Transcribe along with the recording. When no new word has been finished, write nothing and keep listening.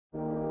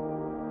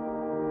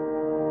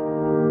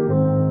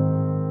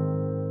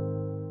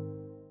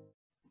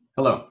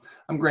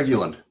I'm Greg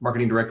Euland,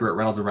 Marketing Director at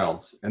Reynolds &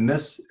 Reynolds, and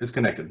this is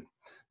Connected,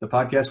 the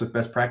podcast with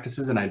best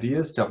practices and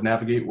ideas to help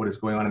navigate what is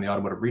going on in the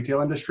automotive retail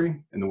industry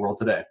in the world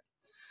today.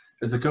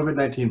 As the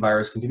COVID-19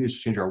 virus continues to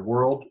change our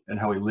world and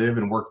how we live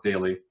and work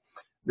daily,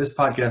 this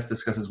podcast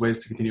discusses ways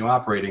to continue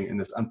operating in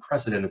this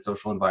unprecedented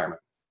social environment.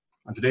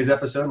 On today's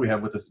episode, we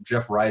have with us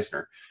Jeff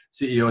Risner,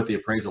 CEO at the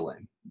Appraisal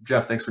Lane.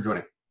 Jeff, thanks for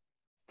joining.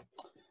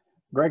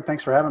 Greg,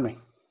 thanks for having me.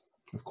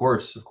 Of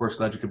course.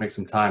 Glad you could make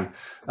some time.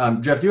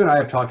 Jeff, you and I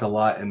have talked a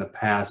lot in the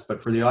past,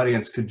 but for the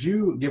audience, could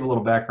you give a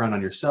little background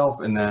on yourself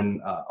and then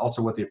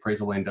also what the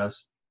Appraisal Lane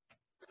does?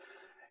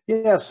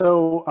 Yeah,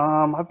 so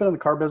I've been in the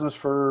car business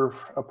for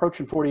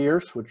approaching 40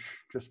 years, which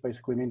just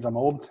basically means I'm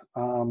old.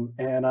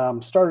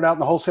 Started out in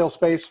the wholesale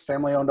space,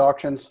 family-owned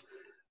auctions.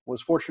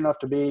 Was fortunate enough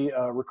to be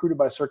recruited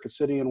by Circuit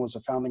City and was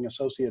a founding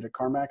associate at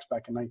CarMax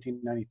back in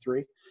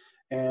 1993.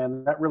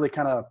 And that really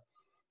kind of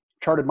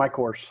charted my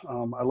course.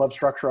 I love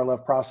structure, I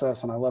love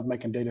process, and I love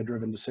making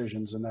data-driven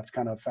decisions, and that's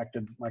kind of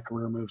affected my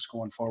career moves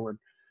going forward.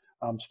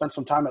 Spent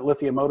some time at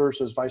Lithium Motors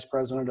as vice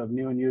president of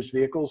new and used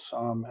vehicles.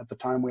 At the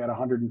time, we had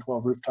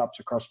 112 rooftops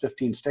across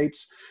 15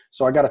 states.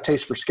 So I got a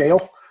taste for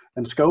scale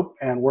and scope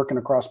and working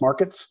across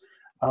markets.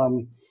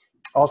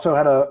 Also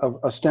had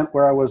a stint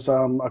where I was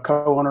a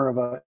co-owner of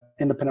an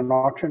independent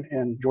auction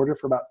in Georgia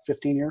for about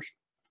 15 years.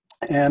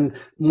 And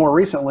more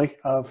recently,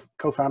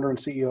 co-founder and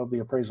CEO of the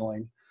Appraisal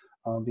Lane.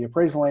 The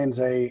Appraisal Lane is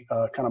a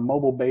kind of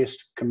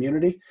mobile-based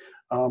community,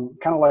 kind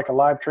of like a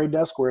live trade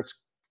desk where it's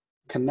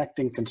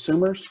connecting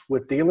consumers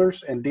with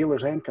dealers and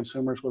dealers and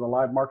consumers with a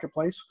live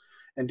marketplace.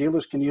 And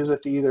dealers can use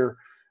it to either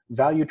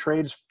value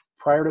trades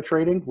prior to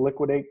trading,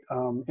 liquidate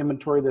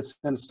inventory that's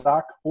in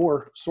stock,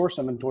 or source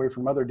inventory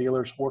from other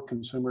dealers or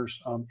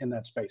consumers in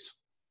that space.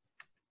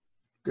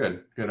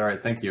 Good. All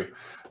right. Thank you.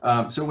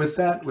 So with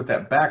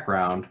that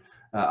background,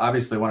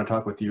 obviously I want to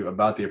talk with you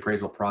about the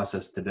appraisal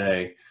process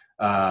today.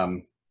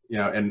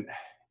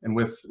 And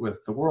with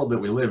the world that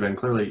we live in,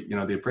 clearly,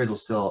 the appraisal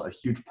is still a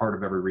huge part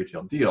of every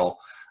retail deal,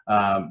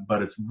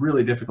 but it's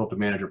really difficult to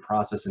manage a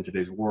process in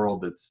today's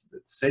world that's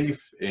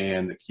safe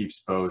and that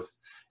keeps both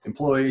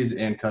employees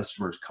and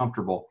customers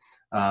comfortable.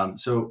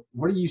 So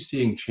what are you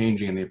seeing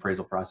changing in the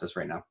appraisal process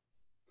right now?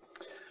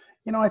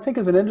 I think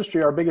as an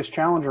industry, our biggest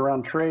challenge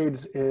around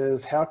trades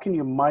is how can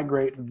you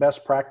migrate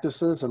best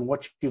practices and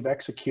what you've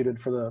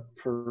executed for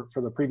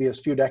the previous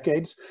few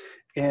decades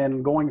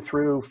and going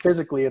through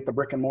physically at the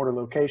brick and mortar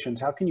locations,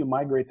 how can you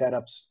migrate that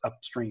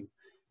upstream?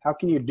 How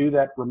can you do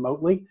that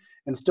remotely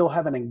and still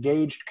have an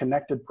engaged,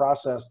 connected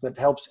process that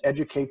helps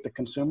educate the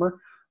consumer,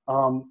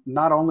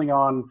 not only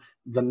on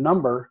the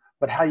number,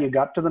 but how you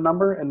got to the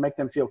number and make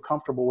them feel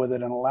comfortable with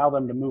it and allow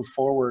them to move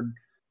forward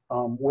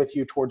with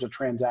you towards a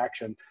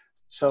transaction.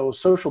 So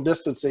social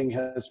distancing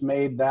has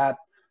made that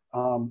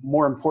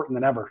more important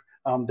than ever.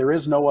 There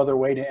is no other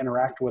way to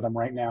interact with them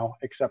right now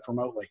except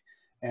remotely.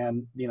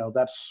 And,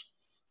 that's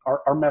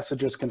our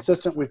message is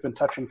consistent. We've been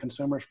touching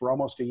consumers for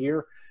almost a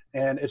year,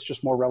 and it's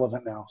just more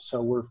relevant now.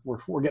 So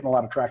we're getting a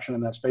lot of traction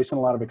in that space and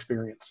a lot of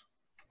experience.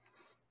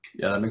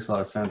 Yeah, that makes a lot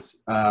of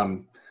sense.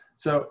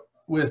 So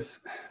with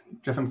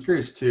Jeff, I'm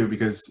curious too,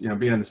 because,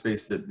 being in the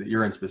space that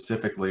you're in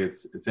specifically,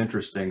 it's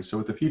interesting. So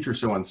with the future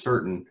so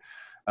uncertain,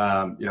 we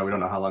don't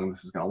know how long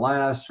this is going to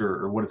last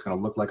or what it's going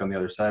to look like on the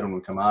other side when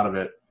we come out of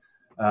it.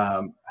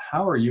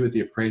 How are you at the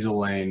Appraisal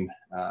Lane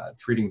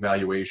treating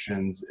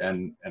valuations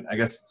and I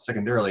guess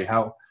secondarily,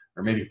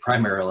 or maybe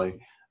primarily,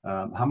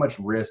 how much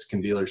risk can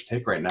dealers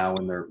take right now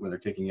when they're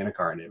taking in a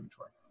car into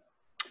inventory?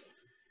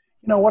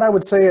 What I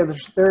would say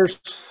is there's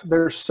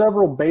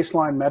several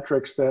baseline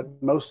metrics that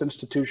most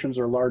institutions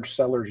or large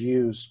sellers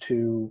use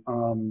to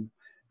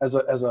as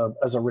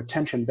a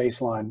retention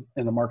baseline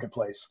in the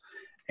marketplace,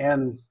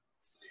 and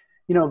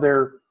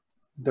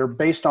they're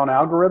based on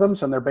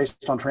algorithms and they're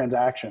based on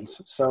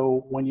transactions.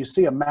 So when you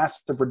see a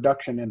massive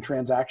reduction in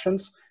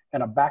transactions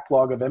and a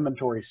backlog of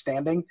inventory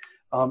standing,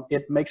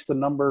 it makes the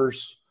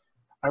numbers,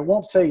 I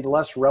won't say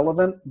less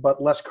relevant,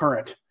 but less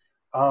current.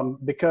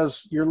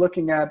 Because you're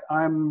looking at,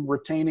 I'm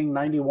retaining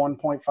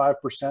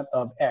 91.5%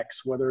 of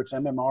X, whether it's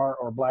MMR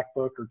or Black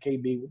Book or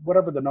KB,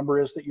 whatever the number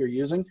is that you're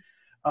using.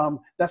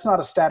 That's not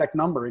a static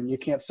number, and you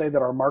can't say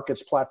that our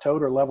market's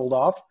plateaued or leveled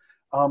off.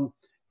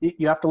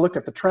 You have to look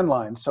at the trend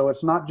line. So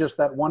it's not just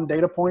that one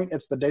data point,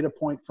 it's the data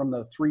point from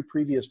the 3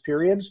 previous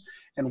periods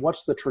and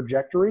what's the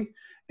trajectory.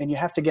 And you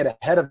have to get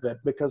ahead of it,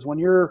 because when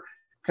you're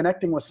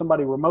connecting with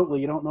somebody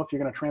remotely, you don't know if you're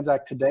going to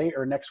transact today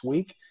or next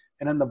week.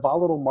 And in the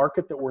volatile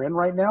market that we're in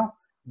right now,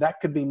 that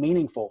could be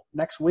meaningful.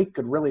 Next week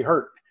could really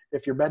hurt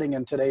if you're betting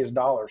in today's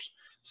dollars.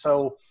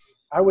 So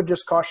I would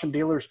just caution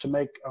dealers to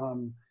make,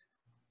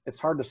 it's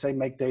hard to say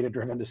make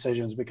data-driven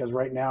decisions, because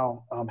right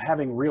now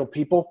having real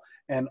people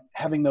and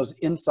having those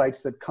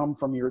insights that come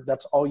from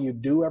that's all you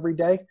do every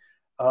day,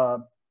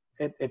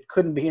 it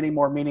couldn't be any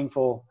more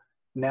meaningful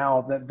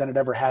now than it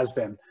ever has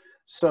been.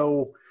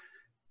 So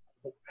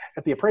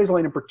at the Appraisal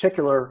Lane in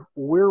particular,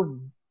 we're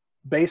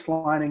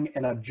baselining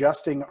and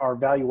adjusting our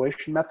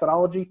valuation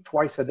methodology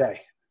twice a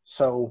day.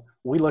 So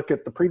we look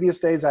at the previous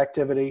day's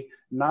activity,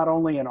 not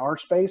only in our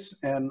space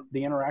and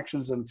the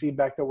interactions and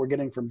feedback that we're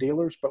getting from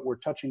dealers, but we're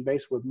touching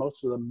base with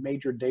most of the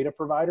major data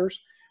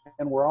providers.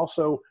 And we're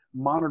also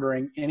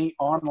monitoring any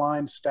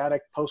online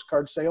static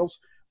postcard sales.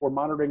 We're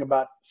monitoring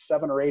about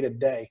 7 or 8 a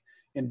day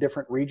in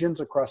different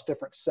regions across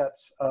different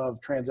sets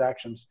of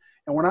transactions.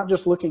 And we're not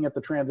just looking at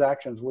the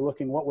transactions, we're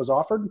looking what was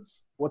offered,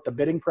 what the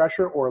bidding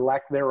pressure or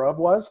lack thereof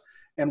was,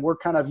 and we're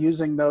kind of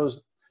using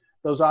those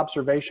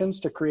observations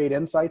to create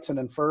insights and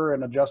infer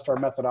and adjust our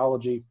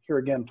methodology here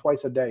again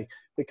twice a day,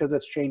 because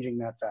it's changing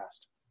that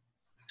fast.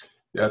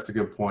 Yeah, that's a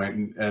good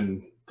point.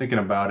 And thinking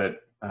about it,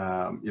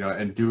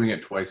 and doing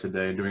it twice a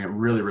day and doing it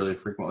really, really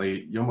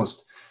frequently, you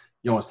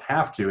almost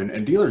have to,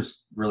 and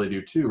dealers really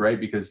do too, right?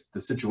 Because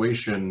the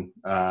situation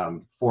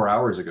 4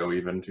 hours ago,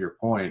 even to your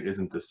point,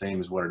 isn't the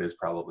same as what it is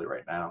probably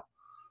right now.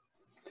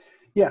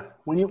 Yeah,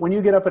 when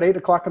you get up at 8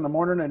 o'clock in the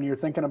morning and you're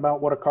thinking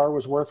about what a car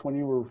was worth when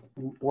you were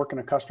working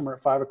a customer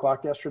at 5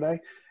 o'clock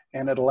yesterday,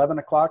 and at 11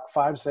 o'clock,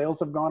 5 sales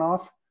have gone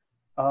off,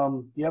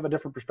 you have a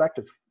different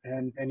perspective,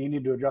 and you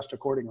need to adjust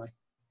accordingly.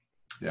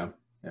 Yeah,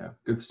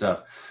 good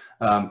stuff.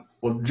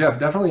 Well, Jeff,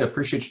 definitely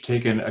appreciate you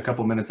taking a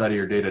couple minutes out of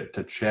your day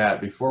to chat.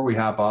 Before we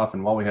hop off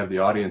and while we have the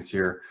audience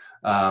here,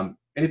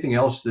 anything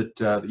else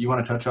that you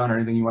want to touch on or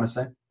anything you want to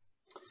say?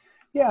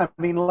 Yeah,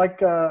 I mean,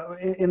 like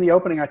in the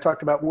opening, I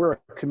talked about we're a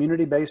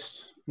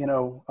community-based,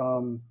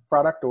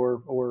 product,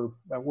 or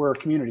we're a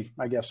community,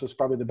 I guess is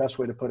probably the best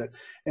way to put it.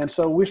 And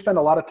so we spend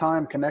a lot of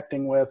time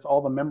connecting with all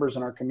the members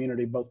in our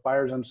community, both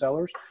buyers and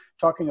sellers,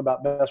 talking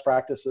about best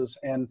practices.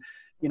 And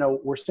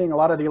we're seeing a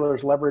lot of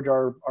dealers leverage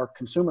our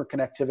consumer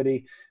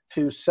connectivity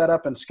to set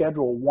up and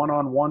schedule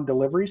one-on-one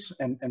deliveries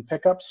and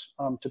pickups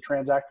to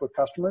transact with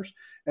customers.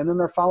 And then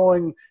they're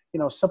following,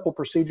 simple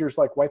procedures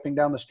like wiping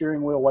down the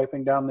steering wheel,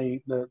 wiping down the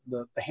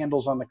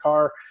handles on the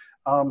car.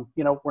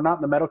 We're not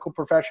in the medical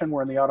profession,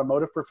 we're in the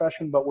automotive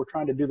profession, but we're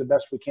trying to do the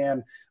best we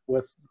can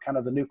with kind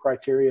of the new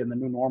criteria and the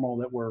new normal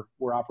that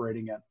we're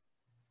operating in.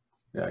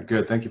 Yeah,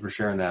 good. Thank you for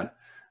sharing that.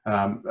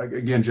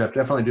 Again, Jeff,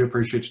 definitely do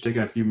appreciate you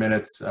taking a few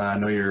minutes. I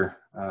know you're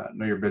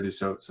busy,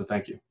 so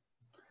thank you.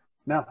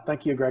 No,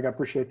 thank you, Greg. I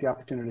appreciate the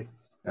opportunity.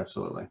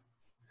 Absolutely.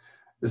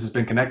 This has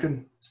been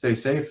Connected. Stay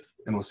safe,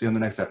 and we'll see you on the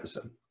next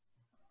episode.